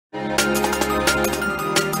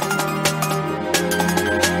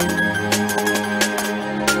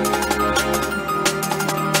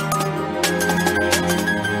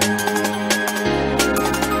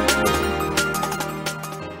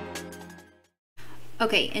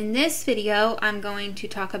Okay, in this video I'm going to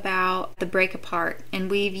talk about the break apart, and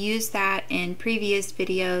we've used that in previous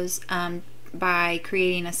videos by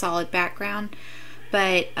creating a solid background.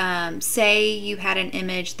 But say you had an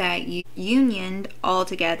image that you unioned all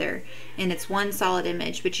together and it's one solid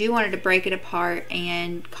image, but you wanted to break it apart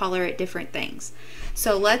and color it different things.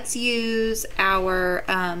 So let's use our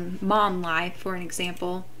mom life for an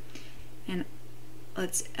example, and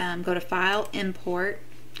let's go to File, Import,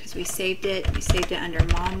 because we saved it under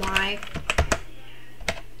Mom Life,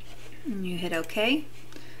 and you hit OK,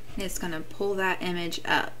 and it's going to pull that image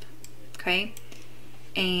up. Okay,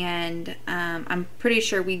 and I'm pretty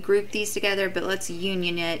sure we grouped these together, but let's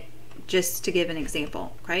union it just to give an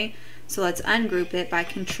example. Okay, so let's ungroup it by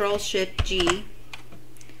Control-Shift-G,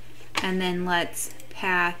 and then let's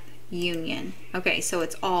Path Union. Okay, so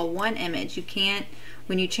it's all one image. You can't,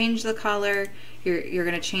 when you change the color, you're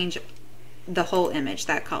going to change the whole image,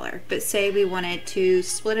 that color. But say we wanted to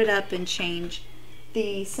split it up and change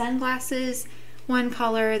the sunglasses one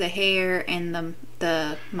color, the hair, and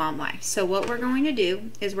the mom life. So what we're going to do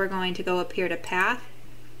is we're going to go up here to Path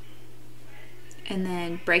and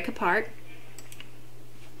then Break Apart,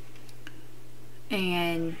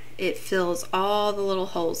 and it fills all the little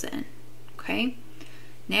holes in. Okay,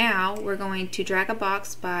 now we're going to drag a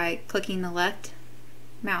box by clicking the left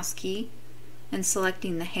mouse key and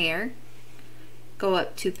selecting the hair. Go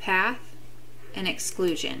up to Path and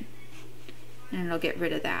Exclusion, and it'll get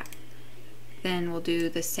rid of that. Then we'll do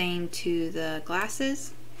the same to the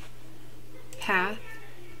glasses. Path,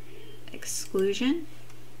 Exclusion,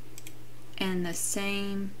 and the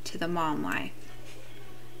same to the mom life.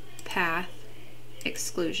 Path,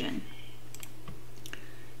 Exclusion.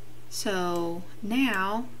 So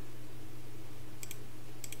now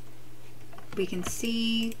we can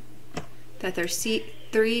see that there's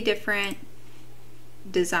three different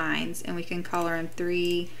designs, and we can color in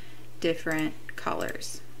three different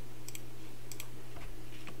colors.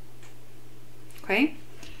 Okay,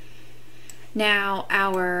 now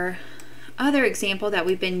our other example that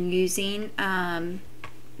we've been using,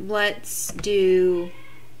 let's do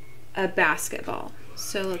a basketball.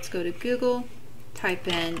 So let's go to Google, type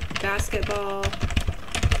in basketball,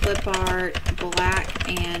 flip art, black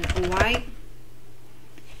and white,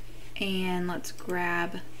 and let's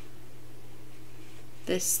grab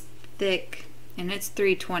this thick, and it's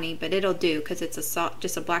 320, but it'll do because it's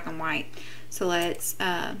just a black and white. So let's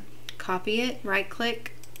copy it, right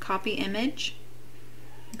click, copy image,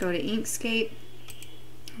 go to Inkscape,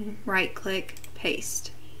 right click, paste.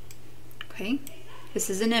 Okay, this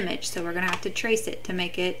is an image, so we're going to have to trace it to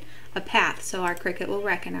make it a path so our Cricut will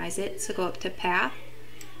recognize it. So go up to Path,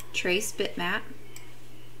 Trace Bitmap,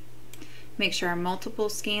 make sure our multiple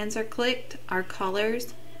scans are clicked, our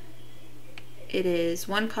colors, it is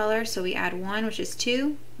one color, so we add one, which is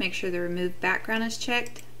 2. Make sure the remove background is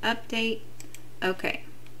checked, update, okay.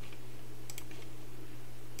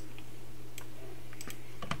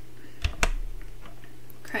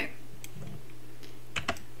 Okay.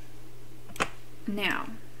 Now,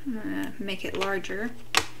 I'm going to make it larger,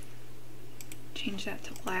 change that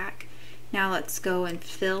to black. Now let's go and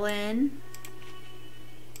fill in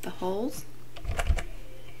the holes.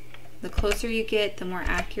 The closer you get, the more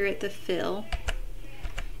accurate the fill.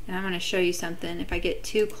 And I'm going to show you something. If I get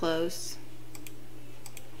too close,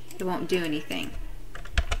 it won't do anything.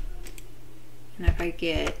 And if I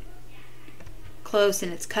get close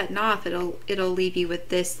and it's cutting off, it'll leave you with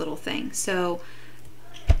this little thing. So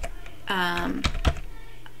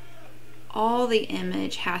all the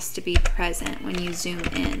image has to be present when you zoom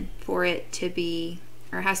in for it to be,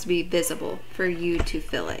 or it has to be visible for you to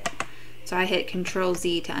fill it. So I hit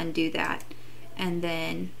Control-Z to undo that, and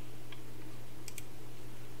then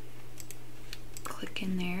click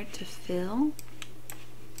in there to fill.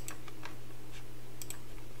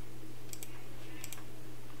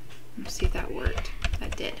 Let's see if that worked.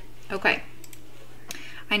 That did. Okay.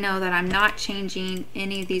 I know that I'm not changing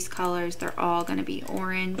any of these colors. They're all going to be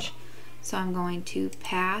orange. So I'm going to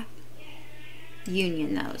Path,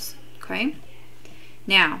 Union those. Okay.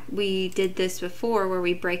 Now, we did this before where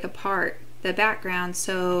we break apart the background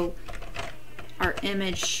so our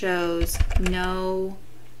image shows no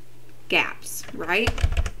gaps, right?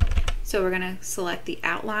 So we're going to select the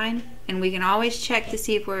outline, and we can always check to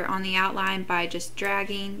see if we're on the outline by just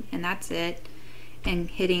dragging, and that's it, and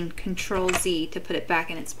hitting Control-Z to put it back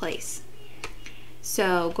in its place.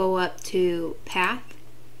 So go up to Path,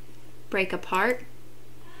 Break Apart,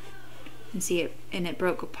 and see it, and it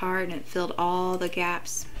broke apart and it filled all the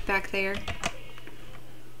gaps back there.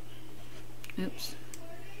 Oops.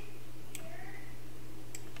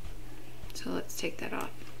 So let's take that off.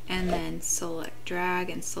 and then select, drag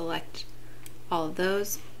and select all of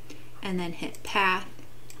those, and then hit Path,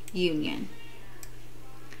 Union.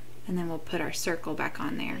 And then we'll put our circle back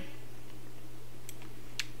on there.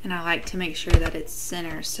 And I like to make sure that it's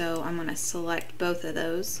center, so I'm going to select both of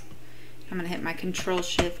those. I'm going to hit my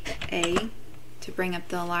Control-Shift-A to bring up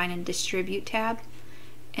the Align and Distribute tab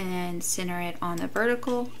and center it on the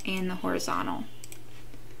vertical and the horizontal.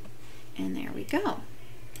 And there we go.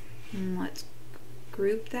 And let's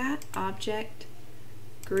group that, Object,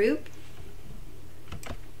 Group.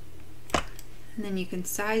 And then you can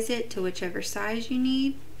size it to whichever size you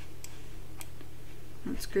need.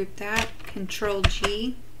 Let's group that,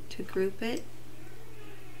 Control-G to group it.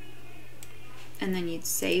 And then you'd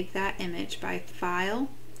save that image by File,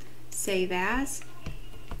 Save As,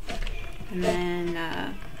 and then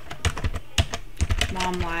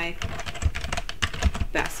Mom Life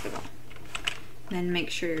Basketball. And then make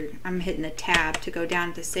sure I'm hitting the tab to go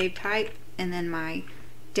down to Save Type, and then my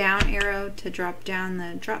down arrow to drop down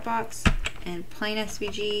the drop box, and plain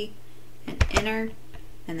SVG, and enter,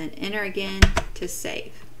 and then enter again to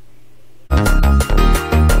save.